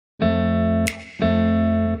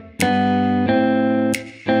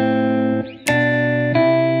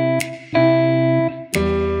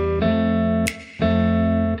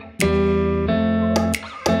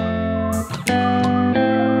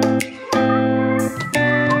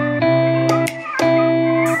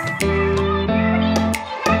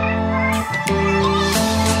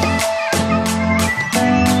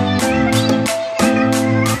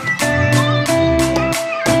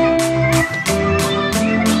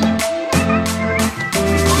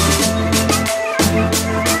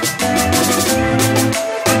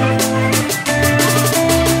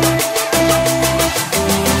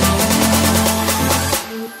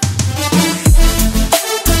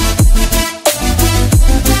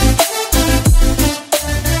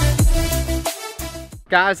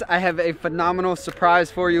Guys, I have a phenomenal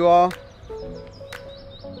surprise for you all.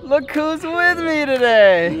 Look who's with me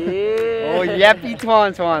today. Yeah. Oh, Yappy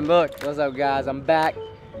Twan Twan, look. What's up, guys? I'm back.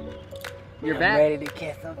 You're I'm back? ready to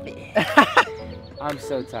catch some fish. I'm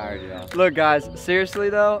so tired, y'all. Look, guys, seriously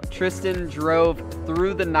though, Tristan drove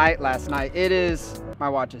through the night last night. It is, my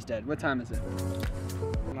watch is dead. What time is it?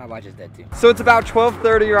 My watch is dead too. So it's about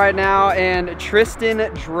 12:30 right now, and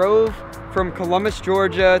Tristan drove from Columbus,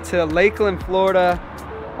 Georgia to Lakeland, Florida.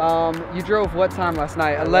 You drove what time last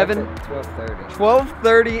night? 11? 12:30.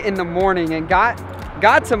 12:30 in the morning, and got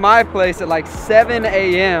to my place at like 7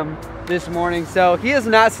 a.m. this morning. So he has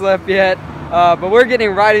not slept yet, but we're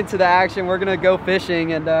getting right into the action. We're gonna go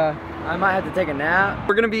fishing, and I might have to take a nap.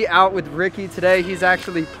 we're gonna be out with Ricky today. He's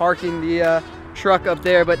actually parking the truck up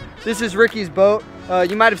there, but this is Ricky's boat.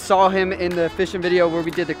 You might have saw him in the fishing video where we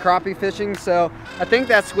did the crappie fishing. So I think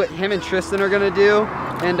that's what him and Tristan are gonna do.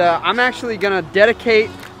 And I'm actually gonna dedicate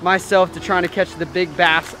myself to trying to catch the big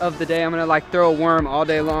bass of the day. I'm gonna like throw a worm all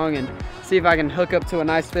day long and see if I can hook up to a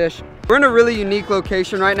nice fish. We're in a really unique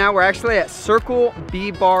location right now. We're actually at Circle B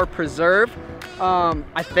Bar Preserve.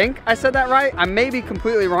 I think I said that right. I may be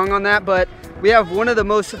completely wrong on that, but we have one of the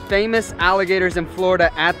most famous alligators in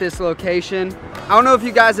Florida at this location. I don't know if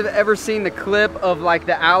you guys have ever seen the clip of like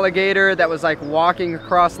the alligator that was like walking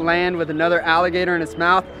across land with another alligator in its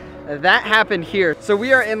mouth. That happened here. So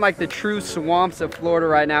we are in like the true swamps of Florida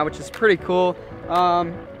right now, which is pretty cool. Yeah,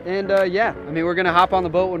 I mean, we're gonna hop on the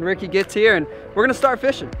boat when Ricky gets here and we're gonna start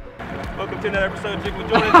fishing. Welcome to another episode of Jiggin with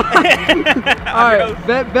Jordan. All right,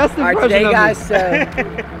 best impression. All right, today, of guys,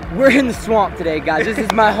 we're in the swamp today, guys. This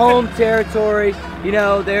is my home territory. You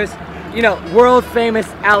know, there's, world famous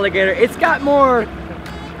alligator. It's got more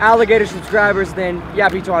alligator subscribers than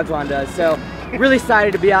Yappy Twan Twan does. So, really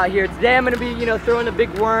excited to be out here today. I'm gonna be, throwing a big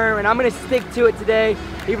worm, and I'm gonna stick to it today.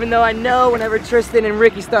 Even though I know whenever Tristan and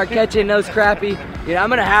Ricky start catching those crappie, I'm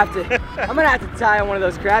gonna have to tie on one of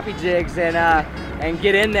those crappie jigs and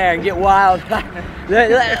get in there and get wild.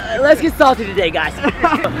 Let's get salty today, guys.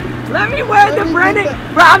 Let me wear the Brendan.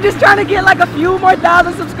 Bro, I'm just trying to get like a few more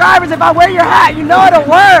thousand subscribers. If I wear your hat, you know it'll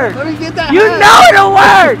work. Let me get that You hat. know it'll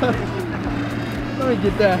work. Let me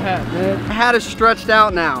get that hat, man. My hat is stretched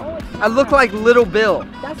out now. I look like Little Bill.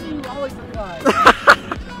 That's what you always look like.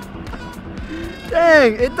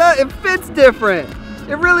 Dang, it fits different.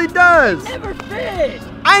 It really does. Never fit.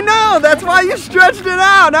 I know, that's why you stretched it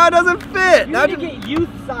out. Now it doesn't fit. You Now need to get youth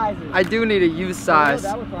sizes. I do need a youth size.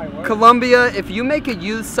 That would probably work. Columbia, if you make a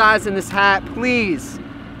youth size in this hat, please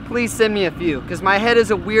send me a few, because my head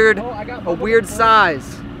is a weird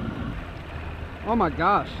size. Oh my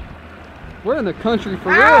gosh. We're in the country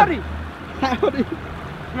for Howdy. real. Howdy.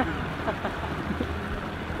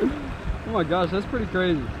 Oh my gosh, that's pretty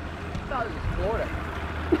crazy. I thought it was Florida.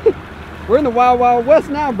 We're in the Wild Wild West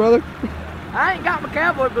now, brother. I ain't got my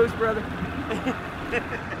cowboy boots, brother.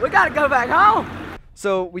 We gotta go back home.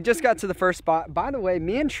 So we just got to the first spot. By the way,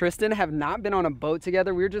 me and Tristan have not been on a boat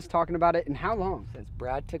together. We were just talking about it. And how long? Since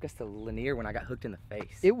Brad took us to Lanier when I got hooked in the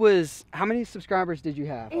face. It was, how many subscribers did you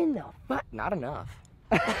have? In the fuck? Not enough.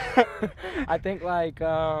 I think like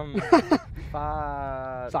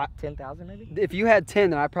 10,000 maybe. If you had 10,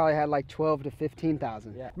 then I probably had like 12 to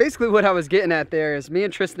 15,000. Yeah. Basically what I was getting at there is me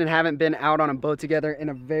and Tristan haven't been out on a boat together in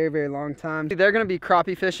a very, very long time. They're gonna be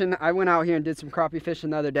crappie fishing. I went out here and did some crappie fishing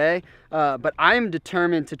the other day, but I am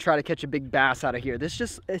determined to try to catch a big bass out of here.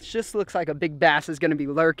 It just looks like a big bass is gonna be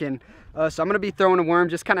lurking. So I'm gonna be throwing a worm,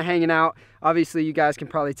 just kind of hanging out. Obviously you guys can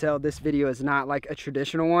probably tell this video is not like a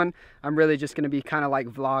traditional one. I'm really just gonna be kind of like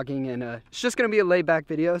vlogging, and it's just gonna be a laid back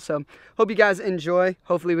video. So hope you guys enjoy.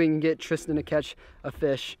 Hopefully we can get Tristan to catch a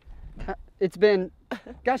fish. It's been,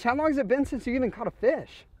 gosh, how long has it been since you even caught a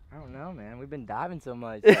fish? I don't know, man. We've been diving so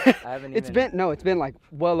much. I haven't It's been like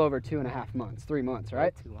well over 2.5 months, 3 months,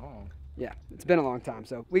 right? Too long. Yeah, it's been a long time.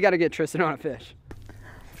 So we got to get Tristan on a fish.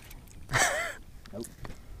 Nope.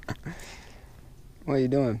 What are you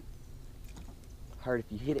doing? Heard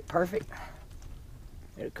if you hit it perfect,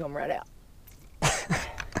 it'll come right out.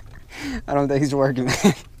 I don't think he's working.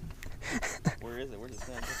 Where is it? Where's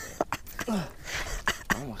the stand?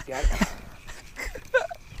 Almost got it.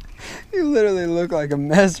 You literally look like a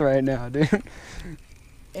mess right now, dude.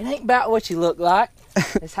 It ain't about what you look like.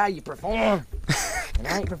 It's how you perform. And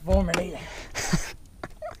I ain't performing either.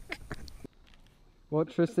 Well,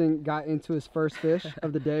 Tristan got into his first fish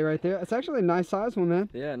of the day right there. It's actually a nice size one, man.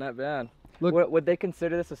 Yeah, not bad. Look, Would they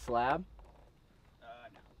consider this a slab?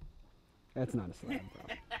 That's not a slab,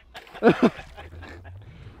 bro.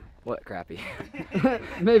 What crappie?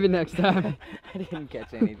 Maybe next time. I didn't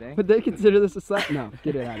catch anything. Would they consider this a slap? No,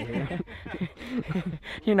 get it out of here.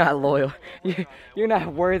 You're not loyal. You're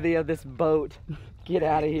not worthy of this boat. Get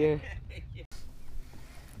out of here.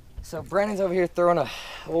 So Brandon's over here throwing a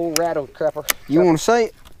old rattle crapper. You want to say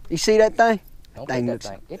it? You see that thing? Don't Dang get it. that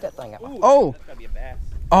thing. Get that thing out. Oh! That's gotta be a bass.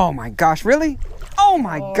 Oh my gosh, really? Oh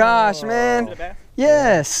my gosh, Is man. it a bass?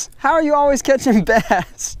 Yes. How are you always catching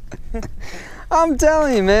bass? I'm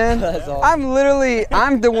telling you, man. That's awesome.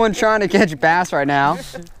 I'm the one trying to catch bass right now.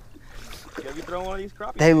 Go get throwing one of these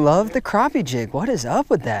crappies. They love the crappie jig. What is up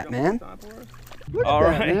with that, man? Look All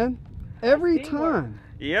at that, right. man. Every That's teamwork. time.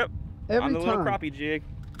 Yep. Every On the little time. crappie jig.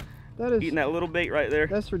 That is, Eating that little bait right there.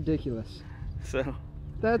 that's ridiculous. So.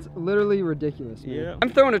 That's literally ridiculous, man. Yeah. I'm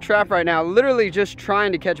throwing a trap right now, literally just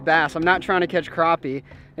trying to catch bass. I'm not trying to catch crappie.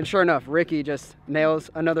 And sure enough, Ricky just nails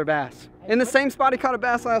another bass. In the same spot he caught a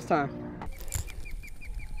bass last time.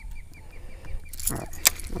 All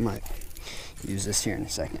right, I might use this here in a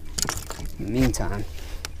second. In the meantime,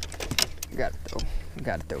 I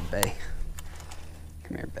gotta throw Bay.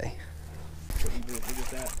 Come here, Bay.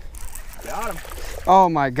 Got him. Oh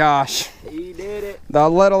my gosh. He did it. The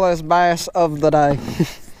littlest bass of the day.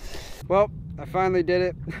 Well, I finally did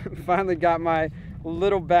it. Finally got my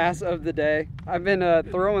little bass of the day. I've been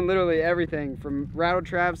throwing literally everything from rattle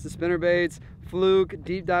traps to spinner baits, fluke,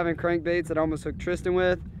 deep diving crankbaits that I almost hooked Tristan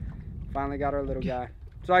with. Finally got our little guy.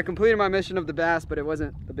 So I completed my mission of the bass, but it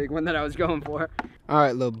wasn't the big one that I was going for. All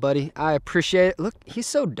right, little buddy, I appreciate it. Look, he's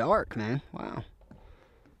so dark, man. Wow.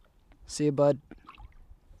 See you, bud.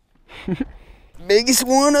 Biggest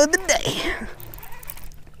one of the day.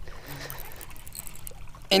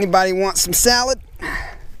 Anybody want some salad?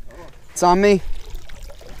 It's on me.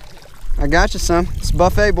 I got you some. It's a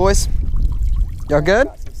buffet, boys. Y'all good?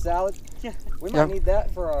 Got some salad. Yeah. We might need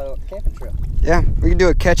that for our camping trip. Yeah, we can do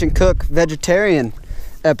a catch and cook vegetarian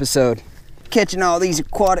episode. Catching all these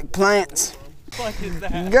aquatic plants. Clutch is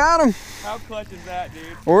that? Got them. How clutch is that, dude?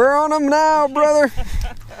 We're on them now, brother.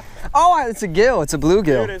 Oh, it's a gill. It's a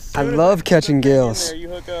bluegill. Dude, as I soon as love I put catching the thing in gills. there, you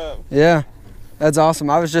hook up. Yeah, that's awesome.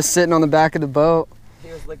 I was just sitting on the back of the boat.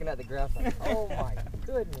 He was looking at the graph like, oh my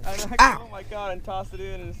goodness. I know, Ow. oh my god, and tossed it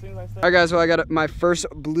in, and as soon as I All said, right, guys, well, I got my first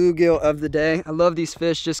bluegill of the day. I love these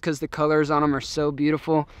fish just because the colors on them are so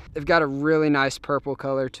beautiful. They've got a really nice purple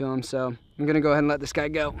color to them, so I'm gonna go ahead and let this guy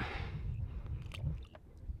go.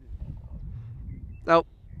 Oh.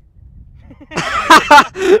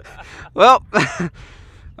 Well, I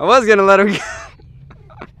was gonna let him go.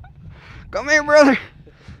 Come here, brother.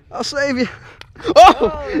 I'll save you.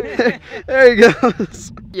 Oh, there he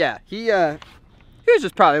goes. Yeah, he was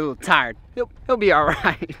just probably a little tired. He'll be all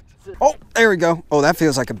right. Oh, there we go. Oh, that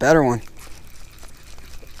feels like a better one.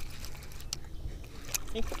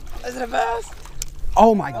 Is it a bass?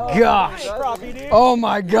 Oh my gosh. crappie, dude. Oh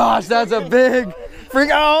my gosh, that's a big freak.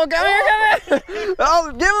 Oh, come here, come here.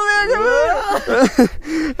 Oh, give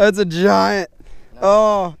him here. That's a giant.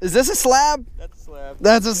 Oh, is this a slab? That's a slab.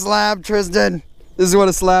 That's a slab, Tristan. This is what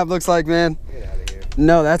a slab looks like, man. Get out of here.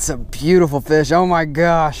 No, that's a beautiful fish. Oh my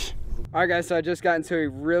gosh. All right, guys, so I just got into a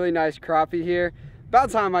really nice crappie here.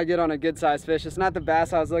 About time I get on a good sized fish. It's not the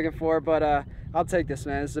bass I was looking for, but I'll take this,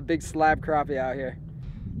 man. It's a big slab crappie out here.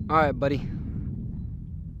 All right, buddy.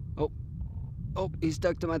 Oh, he's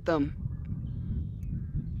stuck to my thumb.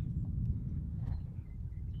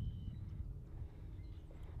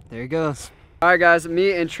 There he goes. All right, guys,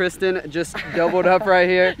 me and Tristan just doubled up right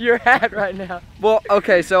here. Your hat right now. Well,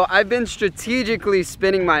 okay, so I've been strategically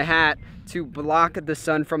spinning my hat to block the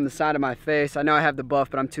sun from the side of my face. I know I have the buff,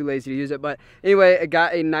 but I'm too lazy to use it. But anyway, I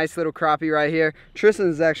got a nice little crappie right here.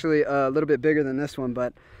 Tristan's actually a little bit bigger than this one,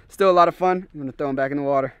 but still a lot of fun. I'm gonna throw him back in the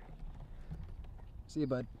water. See you,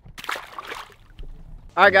 bud.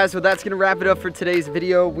 All right, guys, so that's gonna wrap it up for today's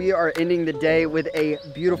video. We are ending the day with a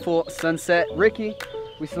beautiful sunset. Ricky,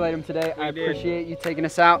 we slayed him today. I appreciate you taking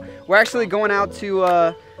us out. We're actually going out to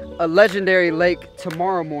a legendary lake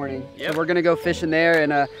tomorrow morning. Yep. So we're gonna go fishing there,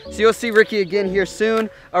 and so you'll see Ricky again here soon.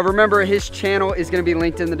 Remember, his channel is gonna be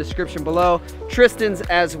linked in the description below. Tristan's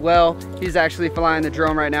as well. He's actually flying the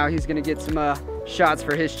drone right now. He's gonna get some shots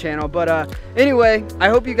for his channel. But anyway, I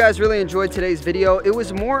hope you guys really enjoyed today's video. It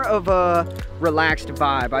was more of a relaxed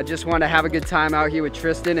vibe. I just wanted to have a good time out here with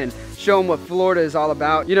Tristan and show him what Florida is all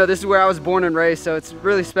about. You know, this is where I was born and raised, so it's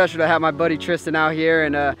really special to have my buddy Tristan out here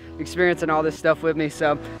and experiencing all this stuff with me.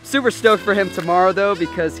 So super stoked for him tomorrow though,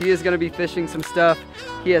 because he is going to be fishing some stuff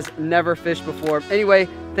he has never fished before. Anyway,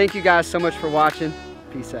 thank you guys so much for watching.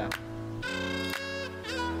 Peace out.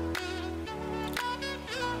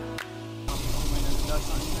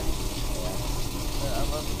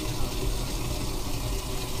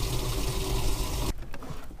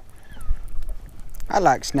 I'd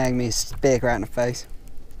like to snag me a speck right in the face.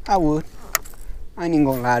 I would. I ain't even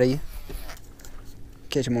gonna lie to you.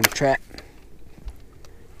 Catch him on the trap.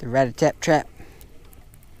 The rat-a-tap trap.